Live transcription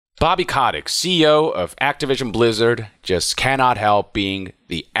Bobby Kotick, CEO of Activision Blizzard, just cannot help being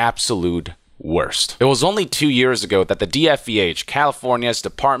the absolute worst. It was only 2 years ago that the DFEH, California's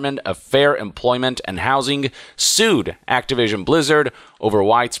Department of Fair Employment and Housing, sued Activision Blizzard over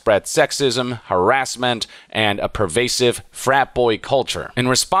widespread sexism, harassment, and a pervasive frat boy culture. In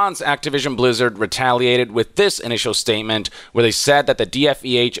response, Activision Blizzard retaliated with this initial statement where they said that the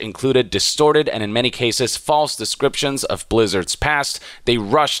DFEH included distorted and in many cases false descriptions of Blizzard's past. They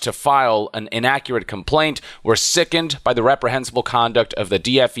rushed to file an inaccurate complaint, were sickened by the reprehensible conduct of the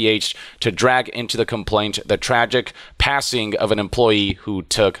DFEH to drag into the complaint the tragic passing of an employee who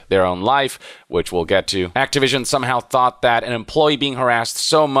took their own life, which we'll get to. Activision somehow thought that an employee being harassed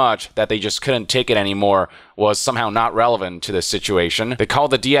so much that they just couldn't take it anymore was somehow not relevant to this situation. They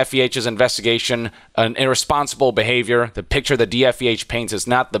called the DFEH's investigation an irresponsible behavior. The picture the DFEH paints is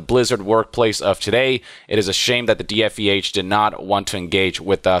not the Blizzard workplace of today. It is a shame that the DFEH did not want to engage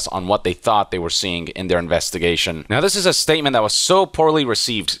with us on what they thought they were seeing in their investigation. Now, this is a statement that was so poorly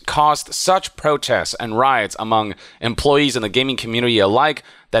received, caused such protests and riots among employees in the gaming community alike,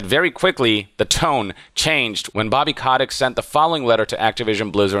 that very quickly the tone changed when Bobby Kotick sent the following letter to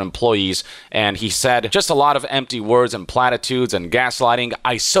Activision Blizzard employees, and he said, just a lot of empty words and platitudes and gaslighting.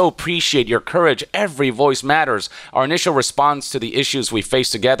 I so appreciate your courage. Every voice matters. Our initial response to the issues we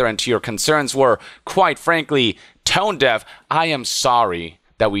face together and to your concerns were, quite frankly, tone deaf. I am sorry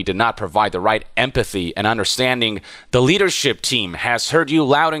that we did not provide the right empathy and understanding. The leadership team has heard you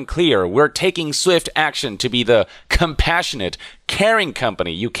loud and clear. We're taking swift action to be the compassionate, caring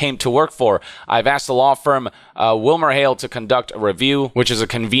company you came to work for. I've asked the law firm WilmerHale to conduct a review, which is a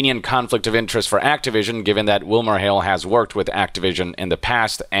convenient conflict of interest for Activision, given that WilmerHale has worked with Activision in the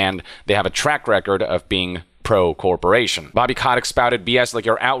past and they have a track record of being pro-corporation. Bobby Kotick spouted BS like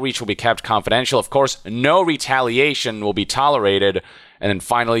your outreach will be kept confidential. Of course, no retaliation will be tolerated. And then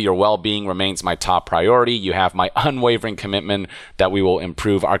finally, your well-being remains my top priority. You have my unwavering commitment that we will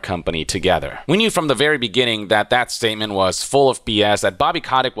improve our company together. We knew from the very beginning that that statement was full of BS, that Bobby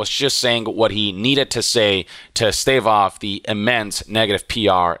Kotick was just saying what he needed to say to stave off the immense negative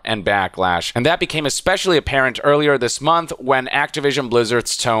PR and backlash. And that became especially apparent earlier this month when Activision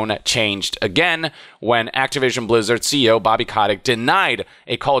Blizzard's tone changed again, when Activision Blizzard CEO Bobby Kotick denied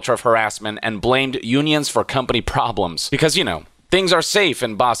a culture of harassment and blamed unions for company problems. Because, you know, things are safe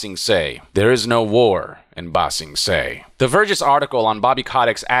in Ba Sing Se. There is no war in Ba Sing Se. The Verge's article on Bobby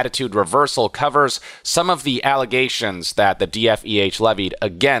Kotick's attitude reversal covers some of the allegations that the DFEH levied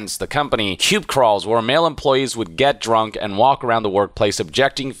against the company. Cube crawls where male employees would get drunk and walk around the workplace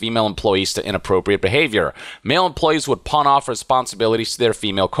subjecting female employees to inappropriate behavior. Male employees would pawn off responsibilities to their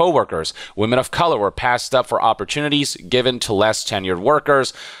female coworkers. Women of color were passed up for opportunities given to less tenured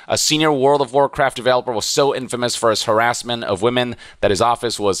workers. A senior World of Warcraft developer was so infamous for his harassment of women that his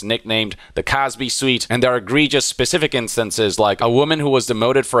office was nicknamed the Cosby Suite. And there are egregious specific instances like a woman who was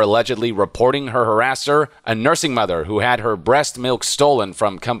demoted for allegedly reporting her harasser, a nursing mother who had her breast milk stolen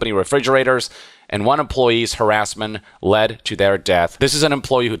from company refrigerators, and one employee's harassment led to their death. This is an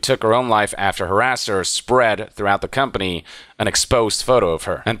employee who took her own life after harassers spread throughout the company an exposed photo of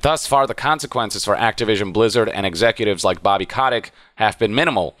her. And thus far, the consequences for Activision Blizzard and executives like Bobby Kotick have been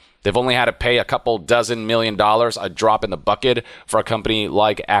minimal. They've only had to pay a couple dozen $1 million, a drop in the bucket for a company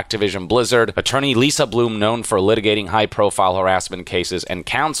like Activision Blizzard. Attorney Lisa Bloom, known for litigating high-profile harassment cases and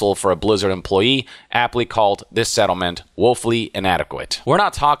counsel for a Blizzard employee, aptly called this settlement woefully inadequate. We're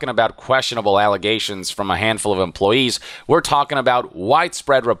not talking about questionable allegations from a handful of employees. We're talking about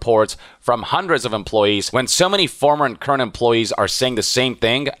widespread reports from hundreds of employees. When so many former and current employees are saying the same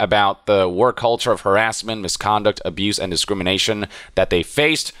thing about the work culture of harassment, misconduct, abuse, and discrimination that they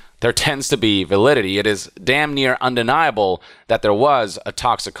faced, there tends to be validity. It is damn near undeniable that there was a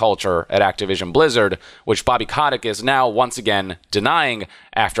toxic culture at Activision Blizzard, which Bobby Kotick is now once again denying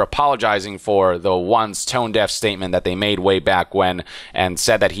after apologizing for the once tone-deaf statement that they made way back when and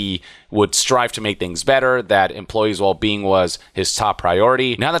said that he would strive to make things better, that employees' well-being was his top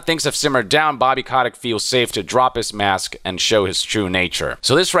priority. Now that things have simmered down, Bobby Kotick feels safe to drop his mask and show his true nature.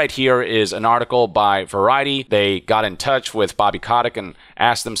 So this right here is an article by Variety. They got in touch with Bobby Kotick and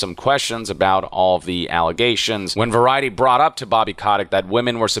asked him some questions about all of the allegations. When Variety brought up to Bobby Kotick that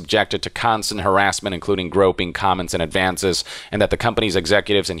women were subjected to constant harassment, including groping, comments, and advances, and that the company's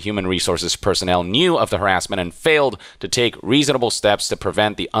executives and human resources personnel knew of the harassment and failed to take reasonable steps to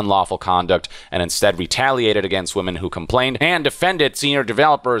prevent the unlawful conduct and instead retaliated against women who complained and defended senior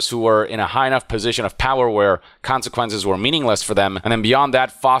developers who were in a high enough position of power where consequences were meaningless for them, and then beyond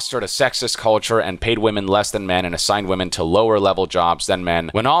that fostered a sexist culture and paid women less than men and assigned women to lower level jobs than men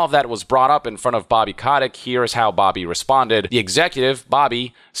middlemen. When all of that was brought up in front of Bobby Kotick, here's how Bobby responded. The executive,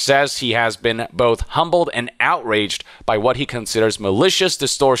 Bobby, says he has been both humbled and outraged by what he considers malicious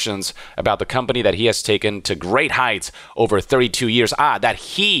distortions about the company that he has taken to great heights over 32 years. That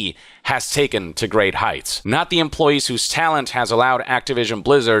he has taken to great heights. Not the employees whose talent has allowed Activision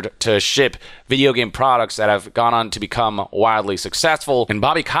Blizzard to ship video game products that have gone on to become wildly successful. In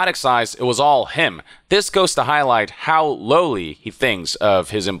Bobby Kotick's eyes, it was all him. This goes to highlight how lowly he thinks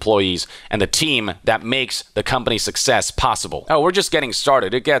of his employees and the team that makes the company's success possible. Oh, we're just getting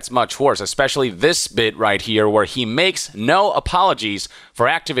started. It gets much worse, especially this bit right here where he makes no apologies for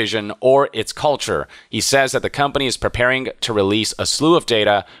Activision or its culture. He says that the company is preparing to release a slew of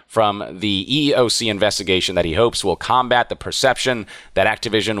data from the EEOC investigation that he hopes will combat the perception that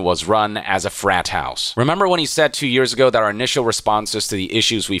Activision was run as a frat house. Remember when he said 2 years ago that our initial responses to the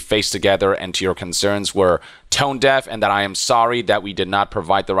issues we faced together and to your concerns were tone deaf, and that I am sorry that we did not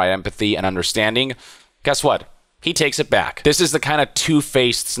provide the right empathy and understanding? Guess what? He takes it back. This is the kind of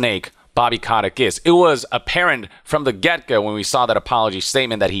two-faced snake Bobby Kotick is. It was apparent from the get-go when we saw that apology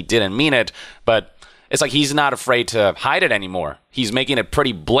statement that he didn't mean it, but it's like he's not afraid to hide it anymore. He's making it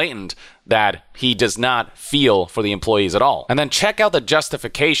pretty blatant that he does not feel for the employees at all. And then check out the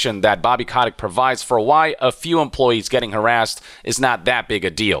justification that Bobby Kotick provides for why a few employees getting harassed is not that big a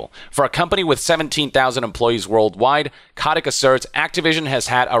deal. For a company with 17,000 employees worldwide, Kotick asserts Activision has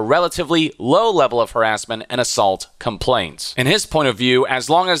had a relatively low level of harassment and assault complaints. In his point of view, as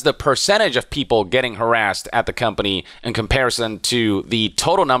long as the percentage of people getting harassed at the company in comparison to the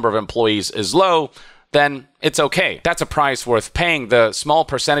total number of employees is low, then it's okay. That's a price worth paying. The small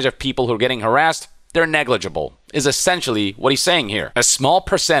percentage of people who are getting harassed, they're negligible, is essentially what he's saying here. A small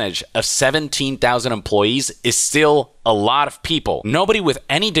percentage of 17,000 employees is still a lot of people. Nobody with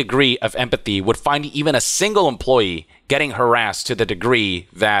any degree of empathy would find even a single employee getting harassed to the degree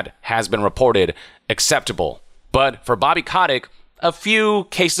that has been reported acceptable. But for Bobby Kotick, a few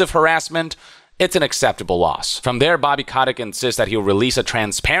cases of harassment, it's an acceptable loss. From there, Bobby Kotick insists that he'll release a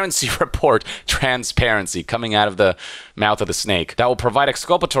transparency report, transparency coming out of the mouth of the snake, that will provide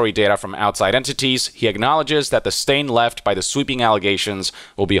exculpatory data from outside entities. He acknowledges that the stain left by the sweeping allegations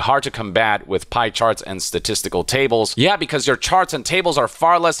will be hard to combat with pie charts and statistical tables. Yeah, because your charts and tables are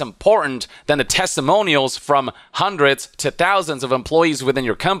far less important than the testimonials from hundreds to thousands of employees within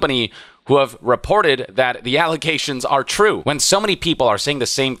your company who have reported that the allegations are true. When so many people are saying the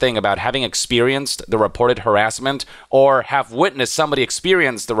same thing about having experienced the reported harassment or have witnessed somebody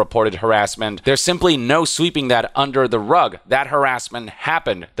experience the reported harassment, there's simply no sweeping that under the rug. That harassment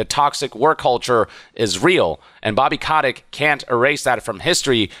happened. The toxic work culture is real. And Bobby Kotick can't erase that from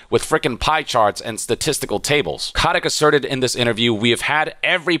history with frickin' pie charts and statistical tables. Kotick asserted in this interview, "We have had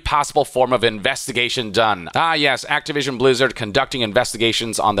every possible form of investigation done." Yes, Activision Blizzard conducting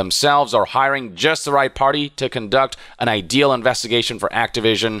investigations on themselves or hiring just the right party to conduct an ideal investigation for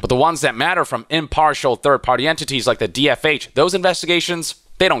Activision. But the ones that matter from impartial third-party entities like the DFH, those investigations,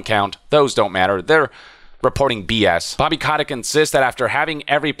 they don't count. Those don't matter. They're reporting BS. Bobby Kotick insists that after having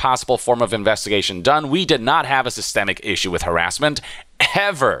every possible form of investigation done, we did not have a systemic issue with harassment.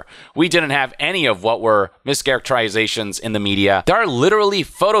 Ever. We didn't have any of what were mischaracterizations in the media. There are literally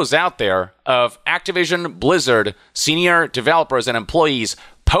photos out there of Activision Blizzard senior developers and employees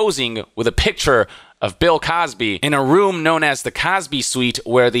posing with a picture of Bill Cosby in a room known as the Cosby Suite,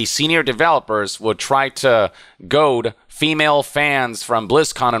 where the senior developers would try to goad female fans from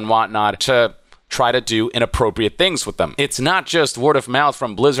BlizzCon and whatnot to try to do inappropriate things with them. It's not just word of mouth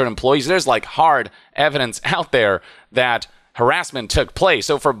from Blizzard employees. There's like hard evidence out there that harassment took place.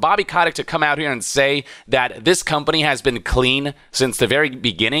 So for Bobby Kotick to come out here and say that this company has been clean since the very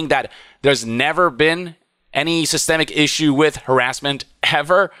beginning, that there's never been any systemic issue with harassment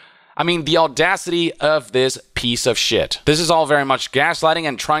ever, I mean, the audacity of this piece of shit. This is all very much gaslighting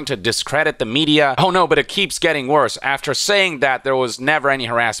and trying to discredit the media. Oh no, but it keeps getting worse. After saying that there was never any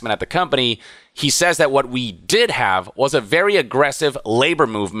harassment at the company, he says that what we did have was a very aggressive labor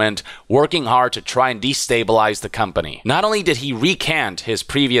movement working hard to try and destabilize the company. Not only did he recant his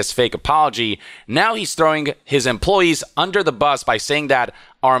previous fake apology, now he's throwing his employees under the bus by saying that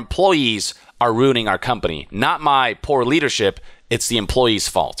our employees are ruining our company. Not my poor leadership, it's the employees'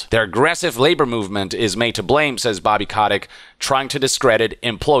 fault. Their aggressive labor movement is made to blame, says Bobby Kotick, trying to discredit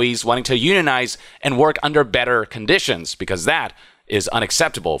employees wanting to unionize and work under better conditions, because that is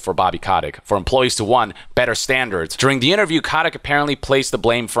unacceptable for Bobby Kotick, for employees to want better standards. During the interview, Kotick apparently placed the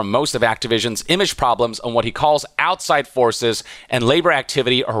blame for most of Activision's image problems on what he calls outside forces and labor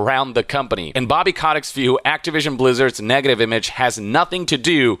activity around the company. In Bobby Kotick's view, Activision Blizzard's negative image has nothing to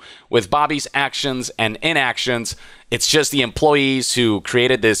do with Bobby's actions and inactions. It's just the employees who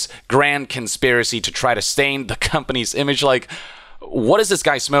created this grand conspiracy to try to stain the company's image. Like, what is this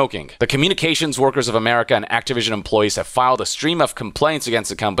guy smoking? The Communications Workers of America and Activision employees have filed a stream of complaints against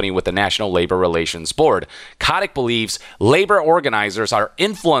the company with the National Labor Relations Board. Kotick believes labor organizers are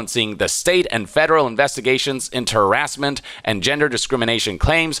influencing the state and federal investigations into harassment and gender discrimination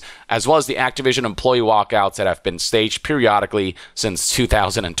claims, as well as the Activision employee walkouts that have been staged periodically since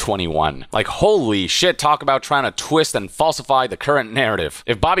 2021. Like, holy shit, talk about trying to twist and falsify the current narrative.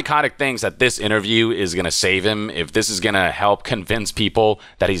 If Bobby Kotick thinks that this interview is going to save him, if this is going to help convince people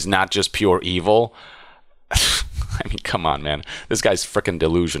that he's not just pure evil, I mean, come on, man. This guy's freaking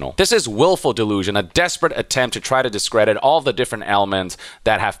delusional. This is willful delusion, a desperate attempt to try to discredit all the different elements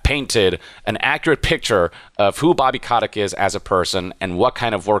that have painted an accurate picture of who Bobby Kotick is as a person and what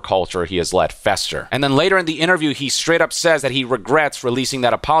kind of work culture he has let fester. And then later in the interview, he straight up says that he regrets releasing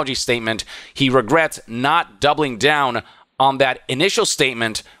that apology statement. He regrets not doubling down on that initial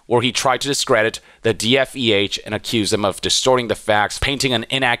statement where he tried to discredit the DFEH and accuse them of distorting the facts, painting an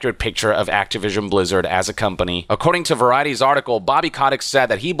inaccurate picture of Activision Blizzard as a company. According to Variety's article, Bobby Kotick said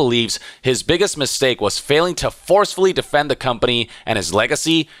that he believes his biggest mistake was failing to forcefully defend the company and his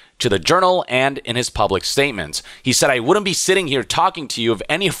legacy to the Journal and in his public statements. He said, "I wouldn't be sitting here talking to you if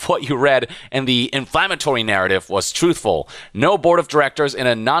any of what you read in the inflammatory narrative was truthful. No board of directors in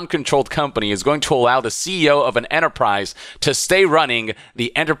a non-controlled company is going to allow the CEO of an enterprise to stay running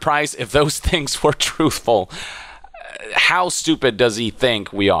the enterprise if those things were truthful." How stupid does he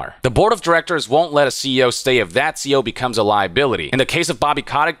think we are? The board of directors won't let a CEO stay if that CEO becomes a liability. In the case of Bobby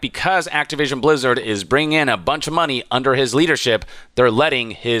Kotick, because Activision Blizzard is bringing in a bunch of money under his leadership, they're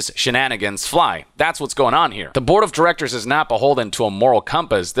letting his shenanigans fly. That's what's going on here. The board of directors is not beholden to a moral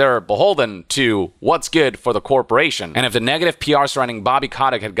compass. They're beholden to what's good for the corporation. And if the negative PR surrounding Bobby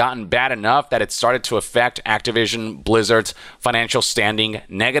Kotick had gotten bad enough that it started to affect Activision Blizzard's financial standing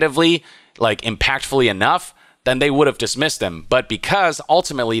negatively, like impactfully enough, then they would have dismissed him. But because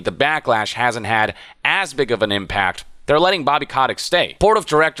ultimately the backlash hasn't had as big of an impact, they're letting Bobby Kotick stay. Board of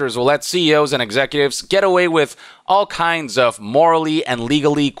directors will let CEOs and executives get away with all kinds of morally and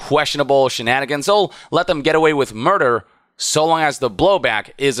legally questionable shenanigans. They'll let them get away with murder so long as the blowback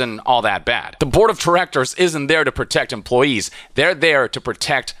isn't all that bad. The board of directors isn't there to protect employees. They're there to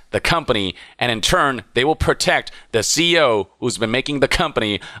protect the company, and in turn, they will protect the CEO who's been making the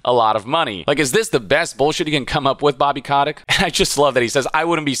company a lot of money. Like, is this the best bullshit you can come up with, Bobby Kotick? And I just love that he says, "I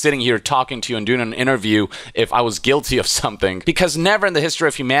wouldn't be sitting here talking to you and doing an interview if I was guilty of something," because never in the history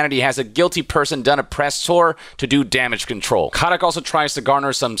of humanity has a guilty person done a press tour to do damage control. Kotick also tries to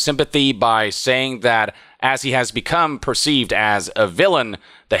garner some sympathy by saying that as he has become perceived as a villain,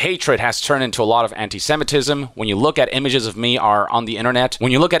 the hatred has turned into a lot of anti-Semitism. When you look at images of me are on the internet,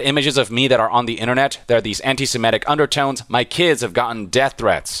 when you look at images of me that are on the internet, there are these anti-Semitic undertones. My kids have gotten death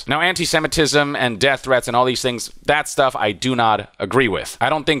threats. Now, anti-Semitism and death threats and all these things, that stuff I do not agree with. I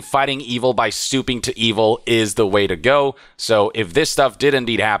don't think fighting evil by stooping to evil is the way to go. So if this stuff did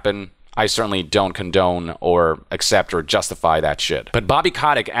indeed happen, I certainly don't condone or accept or justify that shit. But Bobby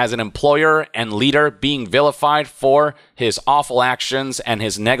Kotick, as an employer and leader, being vilified for his awful actions and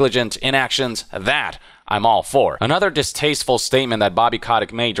his negligent inactions, that I'm all for. Another distasteful statement that Bobby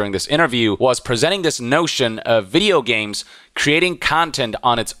Kotick made during this interview was presenting this notion of video games creating content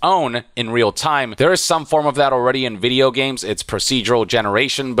on its own in real time. There is some form of that already in video games. It's procedural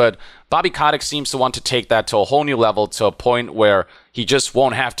generation, but Bobby Kotick seems to want to take that to a whole new level, to a point where he just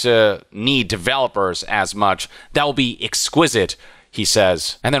won't have to need developers as much. That will be exquisite, he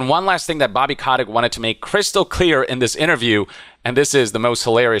says. And then one last thing that Bobby Kotick wanted to make crystal clear in this interview, and this is the most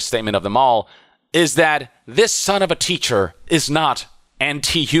hilarious statement of them all, is that this son of a teacher is not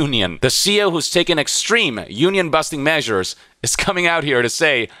anti-union. The CEO who's taken extreme union-busting measures is coming out here to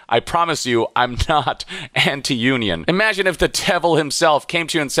say, "I promise you, I'm not anti-union." Imagine if the devil himself came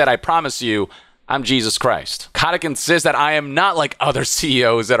to you and said, "I promise you, I'm Jesus Christ." Kotick insists that I am not like other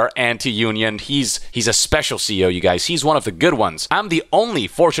CEOs that are anti-union. He's a special CEO, you guys. He's one of the good ones. I'm the only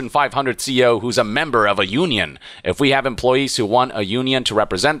Fortune 500 CEO who's a member of a union. If we have employees who want a union to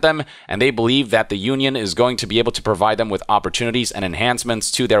represent them, and they believe that the union is going to be able to provide them with opportunities and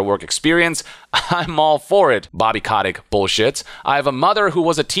enhancements to their work experience, I'm all for it. Bobby Kotick bullshits. I have a mother who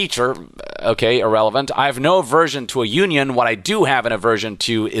was a teacher. Okay, irrelevant. I have no aversion to a union. What I do have an aversion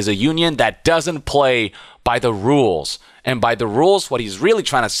to is a union that doesn't play by the rules. And by the rules, what he's really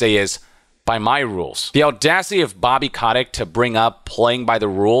trying to say is, by my rules. The audacity of Bobby Kotick to bring up playing by the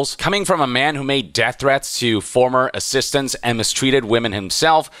rules, coming from a man who made death threats to former assistants and mistreated women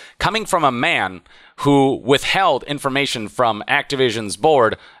himself, coming from a man who withheld information from Activision's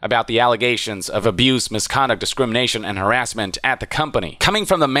board about the allegations of abuse, misconduct, discrimination, and harassment at the company. Coming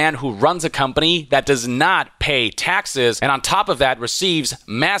from the man who runs a company that does not pay taxes, and on top of that receives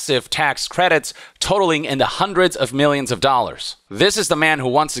massive tax credits totaling in the hundreds of millions of dollars. This is the man who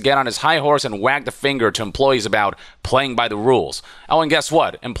wants to get on his high horse and wag the finger to employees about playing by the rules. Oh, and guess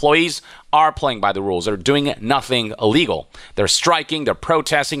what? Employees are playing by the rules. They're doing nothing illegal. They're striking, they're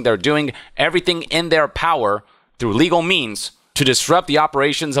protesting, they're doing everything in their power through legal means to disrupt the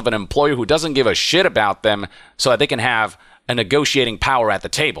operations of an employer who doesn't give a shit about them so that they can have a negotiating power at the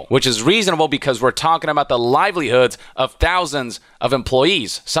table, which is reasonable because we're talking about the livelihoods of thousands of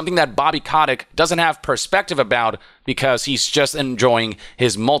employees, something that Bobby Kotick doesn't have perspective about because he's just enjoying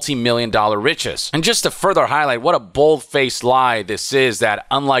his multi-million-dollar riches. And just to further highlight what a bold-faced lie this is, that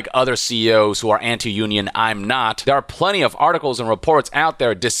unlike other CEOs who are anti-union, I'm not, there are plenty of articles and reports out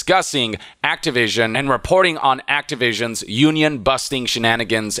there discussing Activision and reporting on Activision's union-busting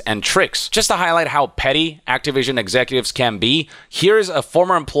shenanigans and tricks. Just to highlight how petty Activision executives can be, here's a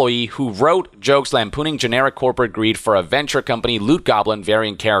former employee who wrote jokes lampooning generic corporate greed for a venture company Loot Goblin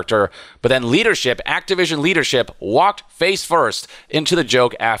variant character, but then Activision leadership walked face first into the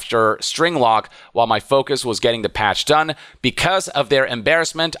joke after string lock while my focus was getting the patch done. Because of their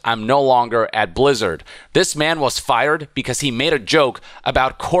embarrassment, I'm no longer at Blizzard. This man was fired because he made a joke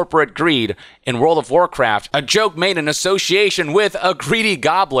about corporate greed in World of Warcraft, a joke made in association with a greedy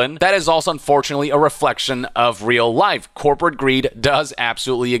goblin that is also unfortunately a reflection of real life. Corporate greed does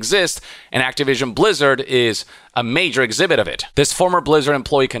absolutely exist, and Activision Blizzard is a major exhibit of it. This former Blizzard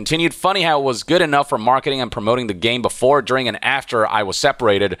employee continued, "Funny how it was good enough for marketing and promoting the game before, during, and after I was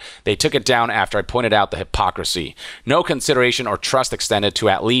separated. They took it down after I pointed out the hypocrisy. No consideration or trust extended to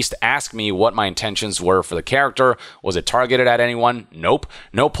at least ask me what my intentions were for the character. Was it targeted at anyone? Nope.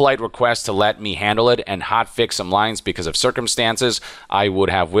 No polite request to let me handle it and hotfix some lines because of circumstances. I would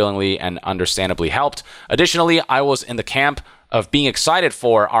have willingly and understandably helped. Additionally, I was in the camp of being excited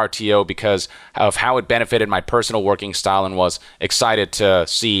for RTO because of how it benefited my personal working style and was excited to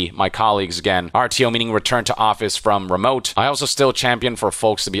see my colleagues again. RTO meaning return to office from remote. I also still champion for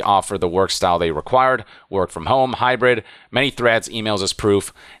folks to be offered the work style they required, work from home, hybrid, many threads, emails as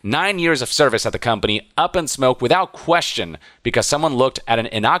proof. 9 years of service at the company, up in smoke without question because someone looked at an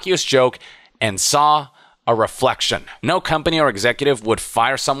innocuous joke and saw a reflection. No company or executive would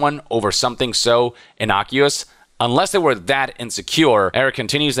fire someone over something so innocuous unless they were that insecure. Eric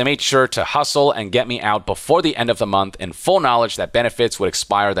continues, they made sure to hustle and get me out before the end of the month in full knowledge that benefits would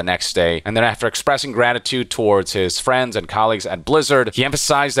expire the next day. And then after expressing gratitude towards his friends and colleagues at Blizzard, he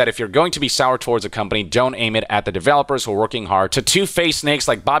emphasized that if you're going to be sour towards a company, don't aim it at the developers who are working hard. To two-faced snakes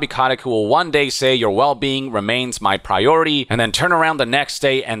like Bobby Kotick who will one day say your well-being remains my priority and then turn around the next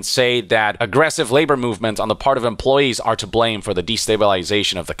day and say that aggressive labor movements on the part of employees are to blame for the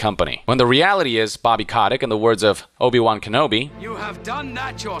destabilization of the company. When the reality is, Bobby Kotick, in the words of Obi-Wan Kenobi, you have done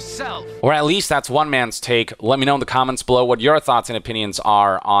that yourself. Or at least that's one man's take. Let me know in the comments below what your thoughts and opinions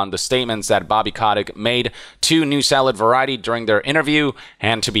are on the statements that Bobby Kotick made to New Salad Variety during their interview.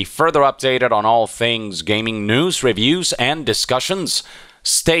 And to be further updated on all things gaming news, reviews, and discussions,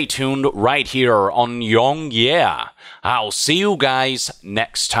 stay tuned right here on Young Yeah. I'll see you guys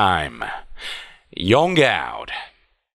next time. Young out.